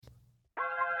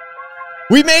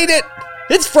We made it.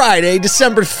 It's Friday,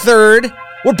 December 3rd.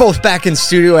 We're both back in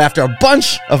studio after a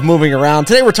bunch of moving around.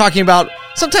 Today we're talking about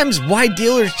sometimes why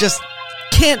dealers just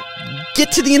can't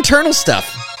get to the internal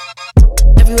stuff.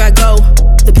 Everywhere I go,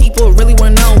 the people really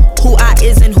want to know who I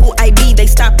is and who I be. They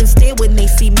stop and stare when they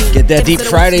see me. Get that deep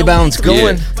Friday bounce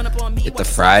going. Get the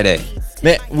Friday.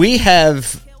 Man, we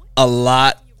have a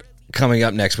lot coming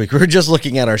up next week. We were just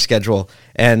looking at our schedule,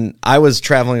 and I was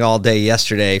traveling all day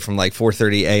yesterday from like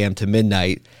 4:30 a.m. to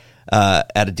midnight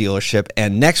at a dealership.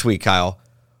 And next week, Kyle,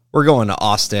 we're going to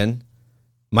Austin,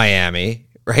 Miami,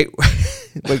 right?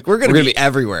 Like we're gonna be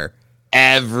everywhere.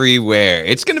 Everywhere.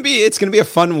 It's gonna be a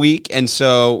fun week, and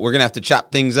so we're gonna have to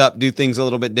chop things up, do things a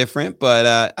little bit different,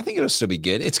 but I think it'll still be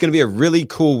good. It's gonna be a really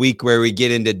cool week where we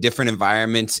get into different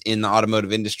environments in the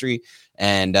automotive industry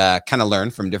and kind of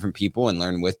learn from different people and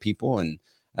learn with people. And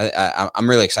I'm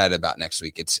really excited about next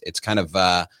week. It's kind of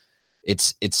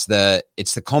it's the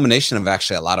culmination of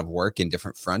actually a lot of work in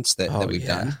different fronts that we've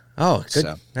done. Oh, good.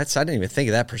 So. I didn't even think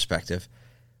of that perspective.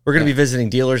 We're going to be visiting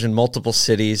dealers in multiple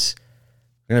cities.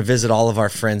 We're going to visit all of our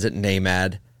friends at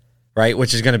NAMAD, right?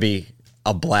 Which is going to be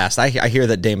a blast. I hear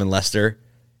that Damon Lester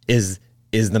is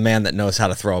the man that knows how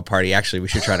to throw a party. Actually, we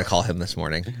should try to call him this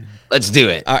morning. Let's do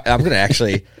it. I'm going to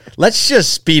actually, let's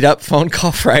just speed up Phone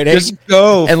Call Friday. Just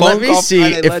go. And let me see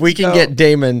if we can get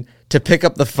Damon to pick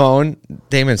up the phone.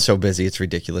 Damon's so busy. It's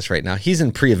ridiculous right now. He's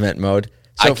in pre-event mode.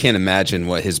 So I can't imagine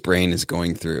what his brain is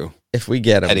going through. If we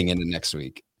get him. Heading into next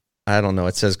week. I don't know.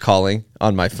 It says calling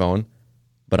on my phone,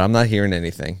 but I'm not hearing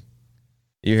anything.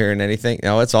 You hearing anything?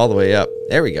 No, it's all the way up.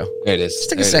 There we go. There it is. Just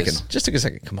take a second. Just take a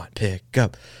second. Come on, pick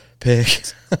up. Pick.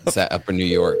 It's that upper New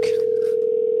York.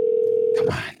 Come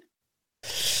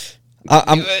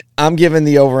on. I'm giving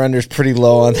the over-unders pretty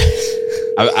low on this.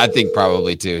 I think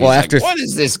probably too. Well, after what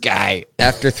is this guy?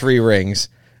 After 3 rings,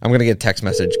 I'm going to get a text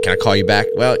message. Can I call you back?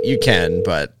 Well, you can,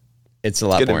 but it's a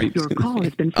lot boring. Your call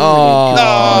has been Oh,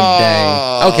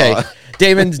 dang. Okay.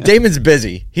 Damon's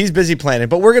busy. He's busy planning,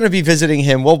 but we're going to be visiting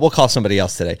him. We'll call somebody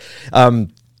else today.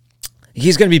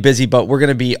 He's going to be busy, but we're going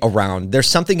to be around. There's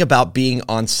something about being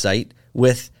on site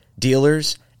with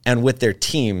dealers and with their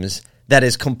teams that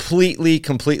is completely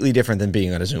different than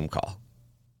being on a Zoom call.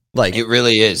 Like it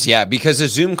really is. Yeah. Because a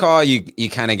Zoom call, you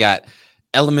kind of got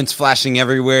elements flashing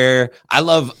everywhere. I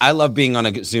love being on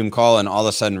a Zoom call and all of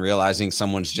a sudden realizing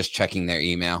someone's just checking their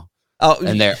email. Oh,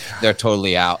 and they're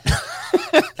totally out.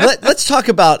 Let's talk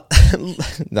about,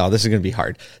 no, this is going to be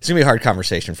hard. It's going to be a hard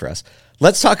conversation for us.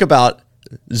 Let's talk about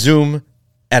Zoom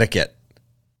etiquette.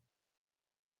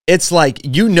 It's like,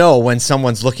 when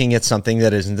someone's looking at something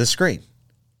that isn't the screen.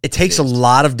 It takes a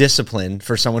lot of discipline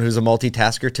for someone who's a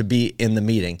multitasker to be in the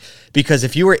meeting. Because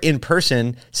if you were in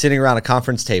person sitting around a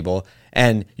conference table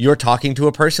and you're talking to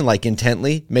a person like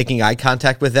intently, making eye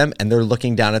contact with them, and they're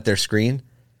looking down at their screen,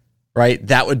 right?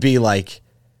 That would be like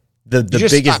the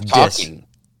biggest diss.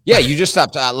 Yeah, you just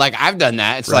stop. Like I've done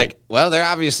that. It's right. Like, well, they're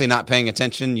obviously not paying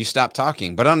attention. You stop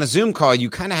talking. But on a Zoom call, you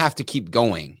kind of have to keep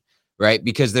going, right?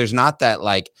 Because there's not that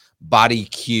like body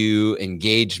cue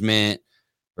engagement,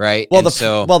 right? Well,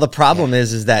 the problem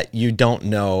is that you don't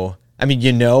know. I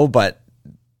mean, but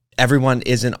everyone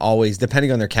isn't always,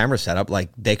 depending on their camera setup, like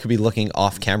they could be looking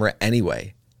off camera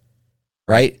anyway,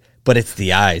 right? But it's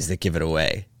the eyes that give it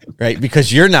away, right?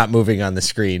 Because you're not moving on the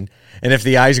screen. And if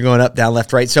the eyes are going up, down,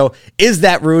 left, right. So is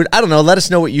that rude? I don't know. Let us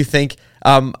know what you think.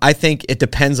 I think it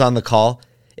depends on the call.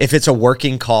 If it's a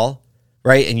working call,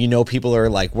 right? And people are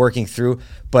like working through.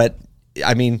 But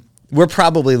I mean, we're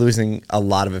probably losing a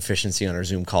lot of efficiency on our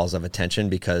Zoom calls of attention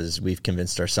because we've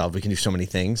convinced ourselves we can do so many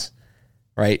things,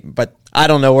 right? But I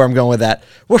don't know where I'm going with that.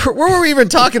 What were we even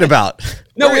talking about?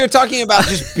 No, we were talking about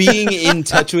just being in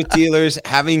touch with dealers,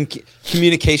 having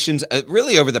communications.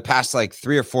 Really over the past like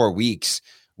 3 or 4 weeks,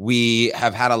 we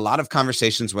have had a lot of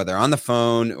conversations, whether on the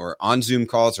phone or on Zoom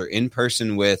calls or in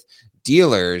person with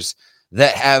dealers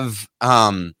that have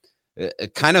kind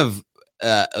of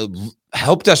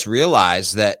helped us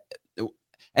realize that.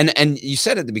 And you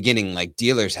said at the beginning, like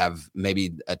dealers have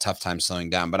maybe a tough time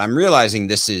slowing down, but I'm realizing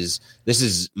this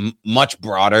is much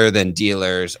broader than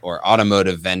dealers or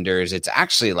automotive vendors. It's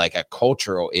actually like a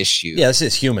cultural issue. Yeah, this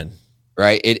is human,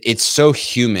 right? It's so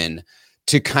human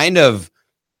to kind of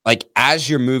like, as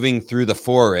you're moving through the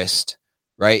forest,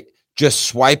 right? Just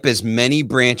swipe as many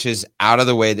branches out of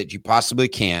the way that you possibly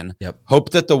can. Yep. Hope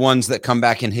that the ones that come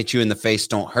back and hit you in the face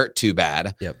don't hurt too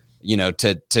bad. Yep.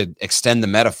 To extend the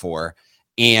metaphor.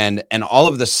 And all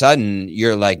of a sudden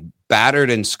you're like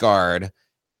battered and scarred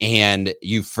and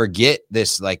you forget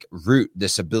this like root,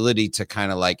 this ability to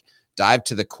kind of like dive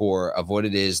to the core of what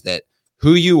it is that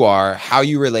who you are, how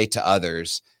you relate to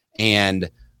others, and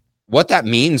what that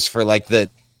means for like the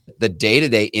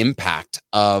day-to-day impact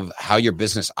of how your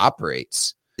business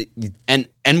operates. And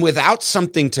without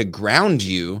something to ground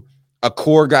you, a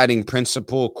core guiding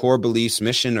principle, core beliefs,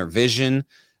 mission, or vision,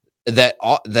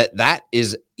 that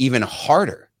is even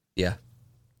harder. Yeah.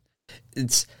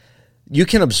 You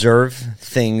can observe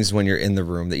things when you're in the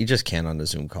room that you just can't on a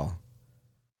Zoom call.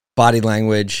 Body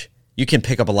language. You can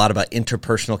pick up a lot about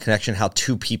interpersonal connection, how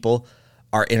two people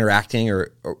are interacting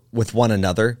or with one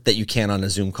another that you can on a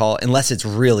Zoom call, unless it's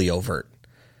really overt,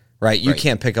 right? You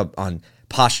can't pick up on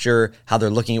posture, how they're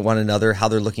looking at one another,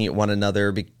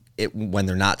 when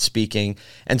they're not speaking.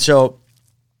 And so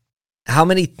how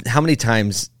many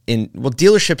times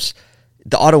dealerships,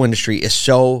 the auto industry is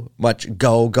so much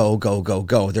go.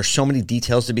 There's so many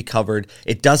details to be covered.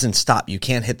 It doesn't stop. You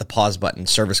can't hit the pause button.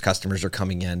 Service customers are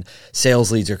coming in.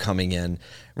 Sales leads are coming in,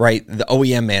 right? The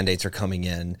OEM mandates are coming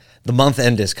in. The month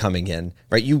end is coming in,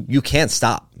 right? You can't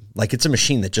stop. Like, it's a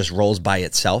machine that just rolls by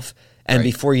itself. And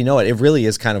before you know it, it really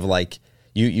is kind of like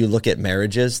you look at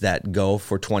marriages that go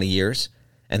for 20 years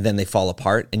and then they fall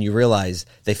apart, and you realize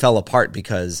they fell apart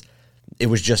because it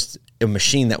was just a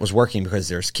machine that was working because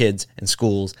there's kids and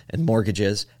schools and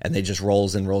mortgages, and they just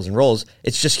rolls and rolls and rolls.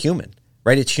 It's just human,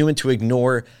 right? It's human to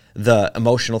ignore the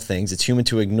emotional things. It's human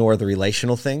to ignore the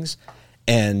relational things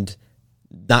and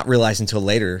not realize until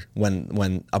later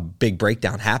when a big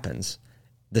breakdown happens.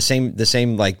 The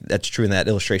same, like that's true in that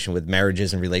illustration with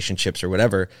marriages and relationships or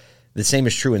whatever. The same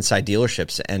is true inside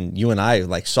dealerships. And you and I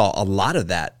like saw a lot of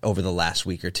that over the last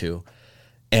week or two.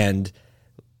 And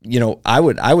you know, I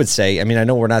would say, I mean, I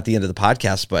know we're not at the end of the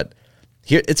podcast, but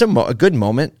here it's a good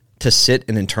moment to sit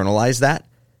and internalize that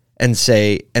and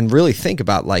say, and really think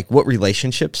about like what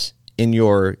relationships in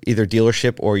your either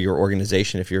dealership or your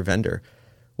organization, if you're a vendor,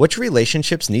 which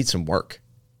relationships need some work,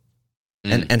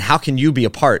 and how can you be a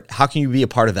part? How can you be a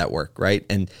part of that work, right?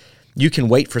 And you can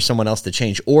wait for someone else to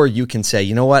change, or you can say,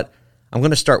 you know what, I'm going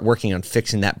to start working on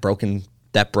fixing that broken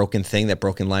thing, that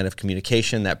broken line of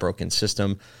communication, that broken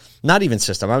system. Not even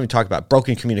system. I'm even talking about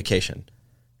broken communication,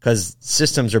 because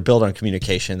systems are built on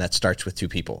communication that starts with two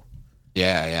people.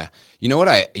 Yeah. You know what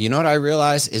I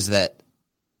realize is that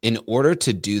in order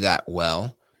to do that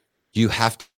well, you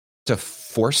have to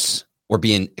force or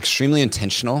be extremely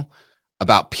intentional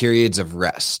about periods of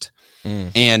rest.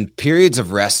 And periods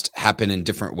of rest happen in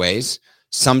different ways.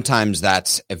 Sometimes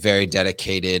that's a very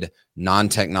dedicated,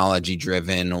 non-technology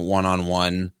driven,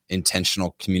 one-on-one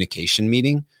intentional communication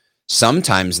meeting.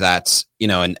 Sometimes that's,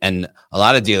 and a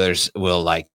lot of dealers will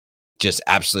like just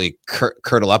absolutely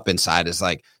curdle up inside, is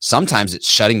like, sometimes it's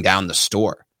shutting down the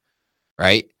store,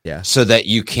 right? Yeah. So that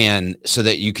you can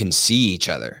see each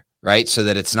other, right? So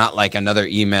that it's not like another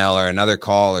email or another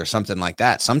call or something like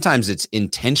that. Sometimes it's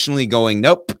intentionally going,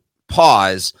 nope,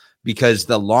 pause, because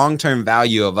the long-term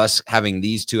value of us having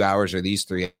these 2 hours or these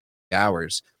 3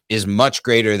 hours is much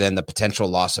greater than the potential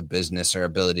loss of business or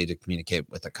ability to communicate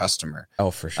with a customer. Oh,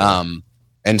 for sure.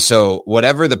 And so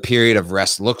whatever the period of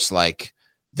rest looks like,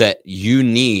 that you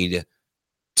need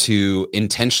to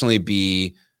intentionally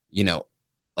be,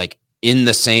 like in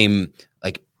the same,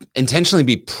 like intentionally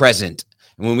be present.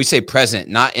 And when we say present,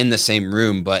 not in the same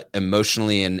room, but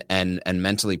emotionally and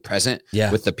mentally present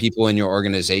with the people in your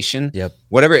organization. Yep.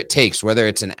 Whatever it takes, whether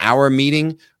it's an hour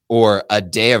meeting or a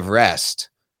day of rest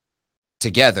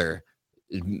together,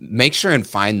 make sure and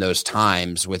find those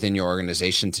times within your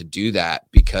organization to do that,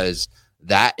 because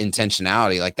that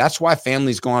intentionality, like that's why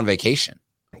families go on vacation.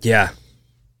 Yeah.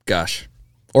 Gosh.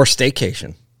 Or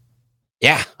staycation.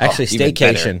 Yeah. Actually,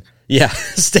 staycation. Yeah.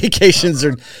 Staycations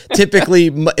are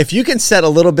typically, if you can set a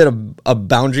little bit of a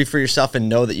boundary for yourself and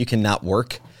know that you can not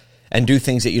work and do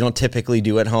things that you don't typically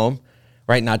do at home,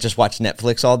 right? Not just watch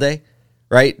Netflix all day,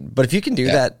 right? But if you can do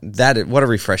that, what a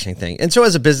refreshing thing. And so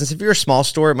as a business, if you're a small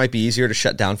store, it might be easier to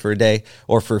shut down for a day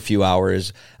or for a few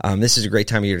hours. This is a great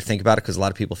time of year to think about it, because a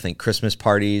lot of people think Christmas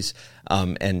parties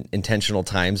and intentional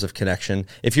times of connection.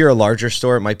 If you're a larger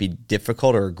store, it might be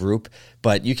difficult, or a group,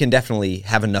 but you can definitely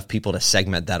have enough people to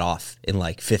segment that off in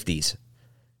like 50s,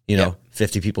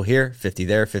 50 people here, 50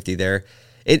 there, 50 there.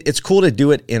 It's cool to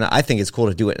do it I think it's cool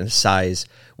to do it in a size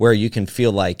where you can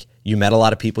feel like you met a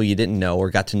lot of people you didn't know,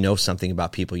 or got to know something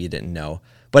about people you didn't know,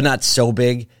 but not so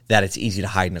big that it's easy to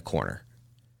hide in a corner.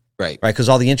 Right. Because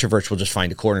all the introverts will just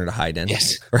find a corner to hide in.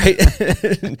 Yes. Right.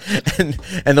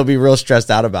 and they'll be real stressed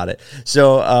out about it.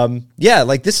 So,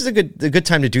 like this is a good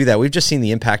time to do that. We've just seen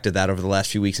the impact of that over the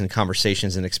last few weeks in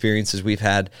conversations and experiences we've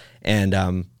had.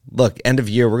 And look, end of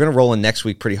year, we're going to roll in next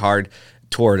week pretty hard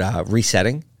toward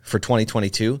resetting for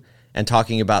 2022 and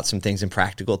talking about some things and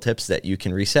practical tips that you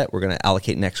can reset. We're going to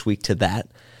allocate next week to that.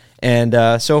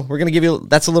 And so we're going to give you,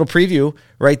 that's a little preview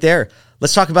right there.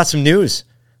 Let's talk about some news.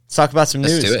 Let's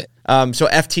do it. So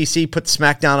FTC put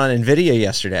Smackdown on Nvidia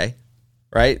yesterday,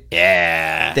 right?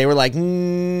 Yeah. They were like,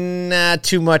 nah,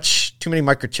 too many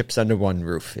microchips under one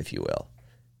roof, if you will.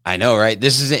 I know, right?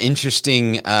 This is an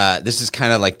interesting, this is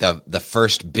kind of like the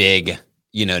first big,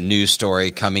 news story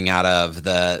coming out of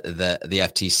the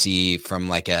FTC from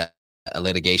like a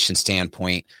litigation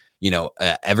standpoint.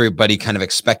 Everybody kind of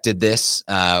expected this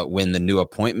when the new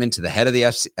appointment to the head of the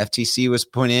FTC was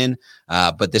put in.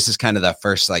 But this is kind of the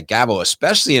first like gavel,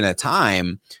 especially in a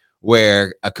time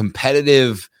where a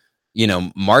competitive,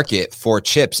 market for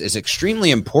chips is extremely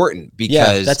important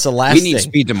because that's the last we need thing.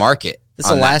 Speed to market. That's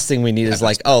the last thing we need is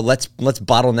like, let's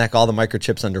bottleneck all the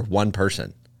microchips under one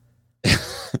person.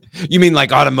 You mean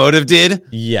like automotive did?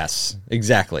 Yes,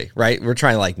 exactly. Right. We're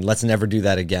trying let's never do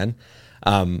that again.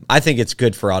 I think it's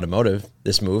good for automotive,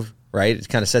 this move, right? It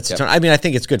kind of sets the tone. I mean, I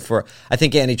think it's good I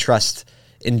think antitrust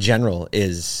in general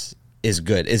is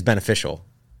good, is beneficial,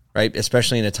 right?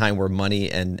 Especially in a time where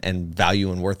money and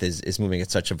value and worth is moving at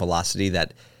such a velocity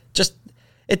that just,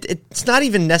 it's not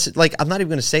even necessary. Like, I'm not even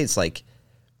going to say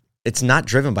it's not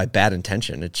driven by bad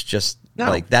intention. It's just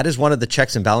that is one of the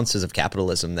checks and balances of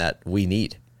capitalism that we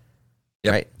need.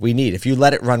 Yep. Right? We need. If you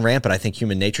let it run rampant, I think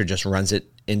human nature just runs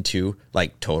it into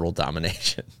like total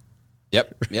domination.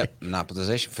 Yep.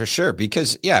 Monopolization for sure.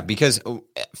 Because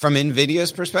from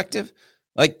Nvidia's perspective,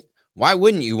 like, why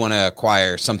wouldn't you want to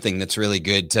acquire something that's really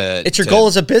good to? It's your goal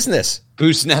as a business.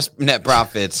 Boost net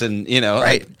profits and,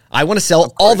 right. I want to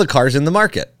sell all the cars in the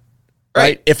market.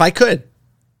 Right. If I could.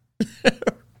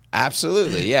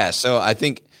 Absolutely. Yeah. So I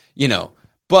think,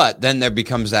 but then there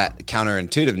becomes that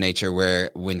counterintuitive nature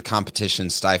where when competition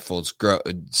stifles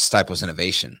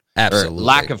innovation. Absolutely. Or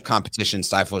lack of competition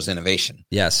stifles innovation.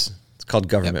 Yes. It's called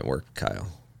government work, Kyle.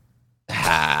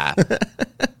 I'm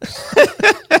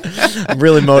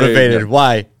really motivated.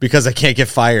 Why? Because I can't get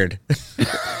fired.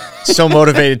 So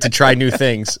motivated to try new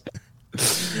things.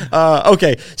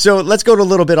 Okay, so let's go to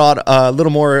a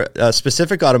little more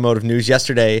specific automotive news.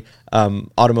 Yesterday,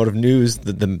 Automotive News,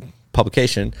 the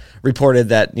publication, reported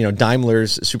that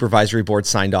Daimler's supervisory board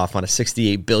signed off on a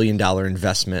 $68 billion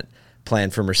investment plan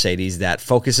for Mercedes that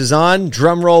focuses on,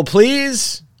 drum roll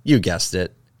please, you guessed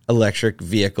it, electric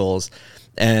vehicles.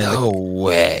 And no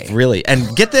way. Really.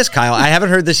 And get this, Kyle, I haven't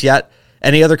heard this yet.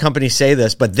 Any other company say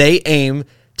this, but they aim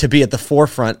to be at the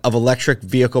forefront of electric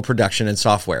vehicle production and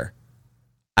software.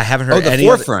 I haven't heard any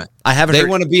forefront. They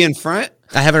want to be in front?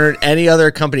 I haven't heard any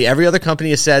other company. Every other company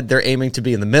has said they're aiming to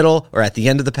be in the middle or at the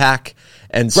end of the pack.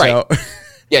 And so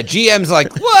yeah, GM's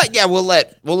like, what? Yeah, we'll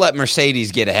let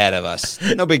Mercedes get ahead of us.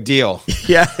 No big deal.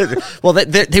 Yeah. Well,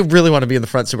 they really want to be in the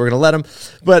front, so we're going to let them.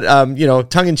 But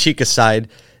tongue in cheek aside,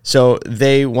 so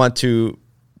they want to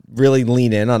really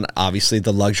lean in on obviously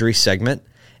the luxury segment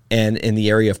and in the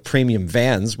area of premium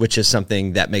vans, which is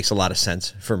something that makes a lot of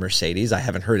sense for Mercedes. I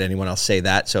haven't heard anyone else say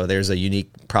that, so there's a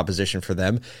unique proposition for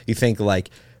them. You think like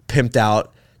pimped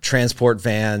out transport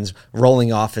vans,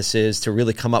 rolling offices to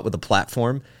really come up with a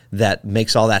platform that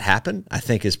makes all that happen, I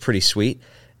think is pretty sweet.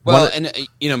 Well,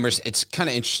 it's kind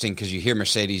of interesting because you hear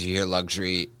Mercedes, you hear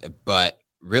luxury, but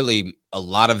really a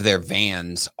lot of their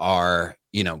vans are,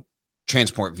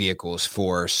 transport vehicles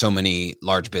for so many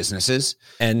large businesses.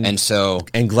 And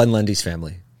Glenn Lundy's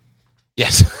family.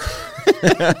 Yes.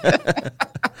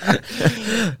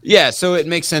 Yeah. So it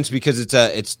makes sense because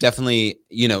it's definitely,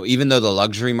 even though the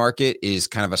luxury market is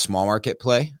kind of a small market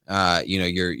play,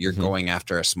 you're going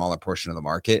after a smaller portion of the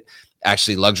market.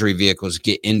 Actually, luxury vehicles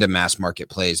get into mass market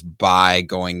plays by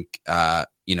going,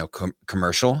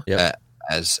 commercial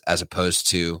as opposed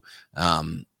to,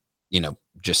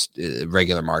 just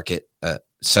regular market.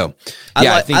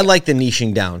 I like the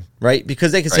niching down, right?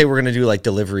 Because they can say we're going to do like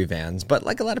delivery vans, but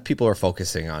like a lot of people are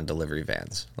focusing on delivery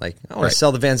vans. Like, I want to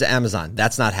sell the vans at Amazon.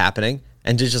 That's not happening.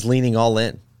 And just leaning all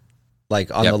in,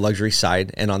 like on the luxury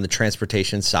side and on the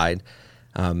transportation side.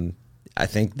 I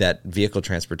think that vehicle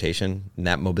transportation and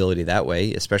that mobility that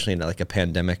way, especially in like a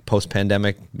pandemic,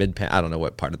 post-pandemic, I don't know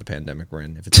what part of the pandemic we're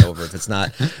in, if it's over, if it's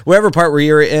not, wherever part where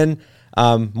you're in,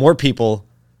 more people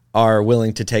are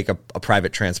willing to take a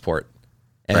private transport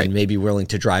and maybe willing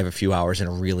to drive a few hours in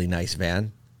a really nice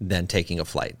van than taking a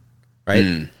flight,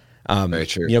 right? Very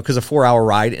true. Because a 4-hour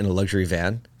ride in a luxury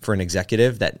van for an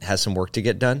executive that has some work to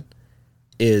get done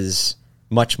is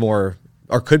much more,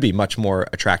 or could be much more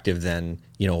attractive than,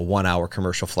 a 1-hour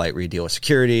commercial flight where you deal with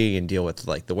security and deal with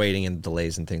like the waiting and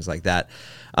delays and things like that.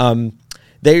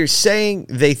 They're saying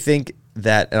they think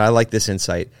that, and I like this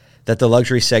insight, that the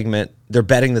luxury segment, they're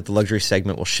betting that the luxury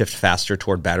segment will shift faster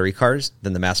toward battery cars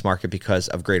than the mass market because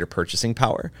of greater purchasing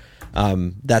power.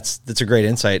 That's a great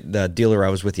insight. The dealer I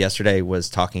was with yesterday was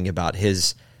talking about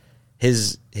his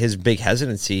big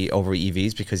hesitancy over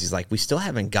EVs because he's like, we still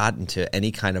haven't gotten to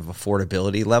any kind of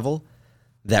affordability level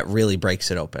that really breaks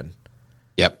it open.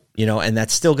 Yep. And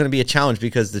that's still going to be a challenge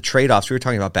because the trade-offs, we were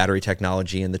talking about battery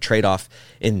technology, and the trade-off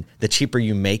in the cheaper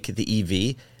you make the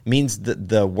EV means that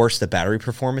the worse the battery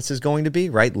performance is going to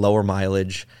be, right? Lower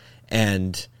mileage,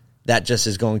 and that just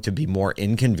is going to be more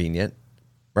inconvenient,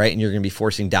 right? And you're going to be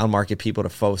forcing down market people to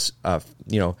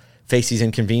face these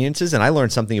inconveniences. And I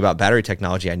learned something about battery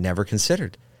technology I never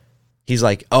considered. He's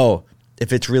like, oh,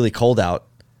 if it's really cold out,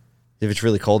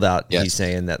 yes. He's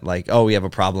saying that like, oh, we have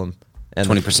a problem. And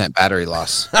 20% battery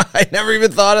loss. I never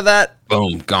even thought of that.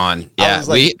 Boom, gone. Yeah,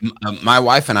 my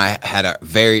wife and I had a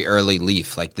very early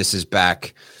Leaf. Like this is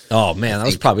back. Oh man, that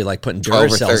was probably like putting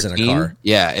Duracells in a car.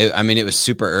 Yeah, it was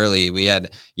super early. We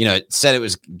had, it said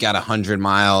it got 100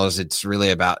 miles. It's really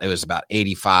it was about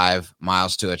 85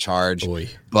 miles to a charge. Boy.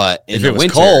 But if it was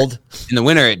cold in the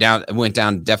winter, it went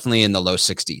down definitely in the low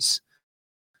 60s.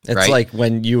 It's like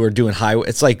when you were doing highway.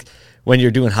 It's like when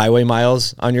you're doing highway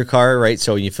miles on your car, right?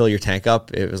 So you fill your tank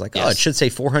up, it was like, yes. Oh, it should say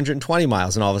 420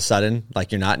 miles. And all of a sudden,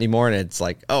 like you're not anymore. And it's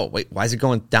like, oh, wait, why is it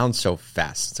going down so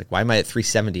fast? It's like, why am I at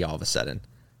 370 all of a sudden?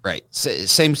 Right.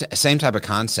 Same type of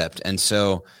concept. And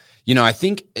so, I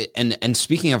think, and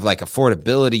speaking of like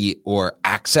affordability or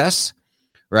access,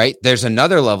 right? There's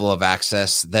another level of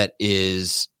access that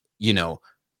is,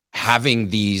 having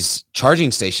these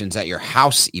charging stations at your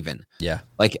house even. Yeah.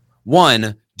 Like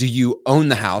one, do you own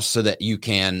the house so that you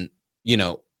can,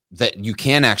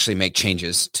 actually make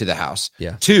changes to the house?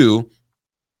 Yeah. Two,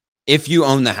 if you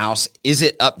own the house, is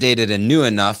it updated and new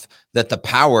enough that the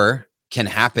power can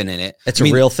happen in it? It's a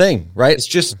real thing, right? It's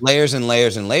just layers and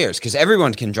layers and layers because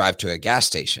everyone can drive to a gas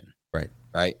station.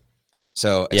 Right.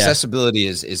 So accessibility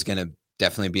is going to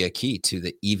definitely be a key to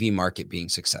the EV market being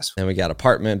successful. And we got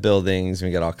apartment buildings, we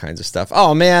got all kinds of stuff.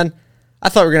 Oh man, I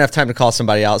thought we were going to have time to call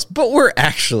somebody else, but we're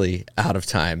actually out of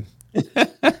time.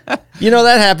 That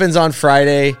happens on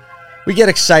Friday. We get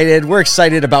excited. We're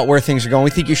excited about where things are going.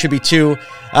 We think you should be too.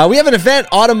 We have an event,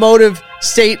 Automotive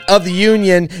State of the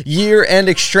Union Year-End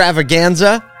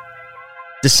Extravaganza,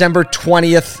 December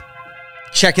 20th.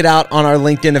 Check it out on our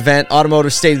LinkedIn event,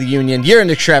 Automotive State of the Union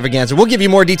Year-End Extravaganza. We'll give you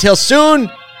more details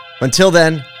soon. Until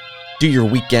then, do your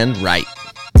weekend right.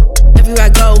 Everywhere I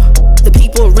go, the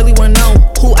people really want to know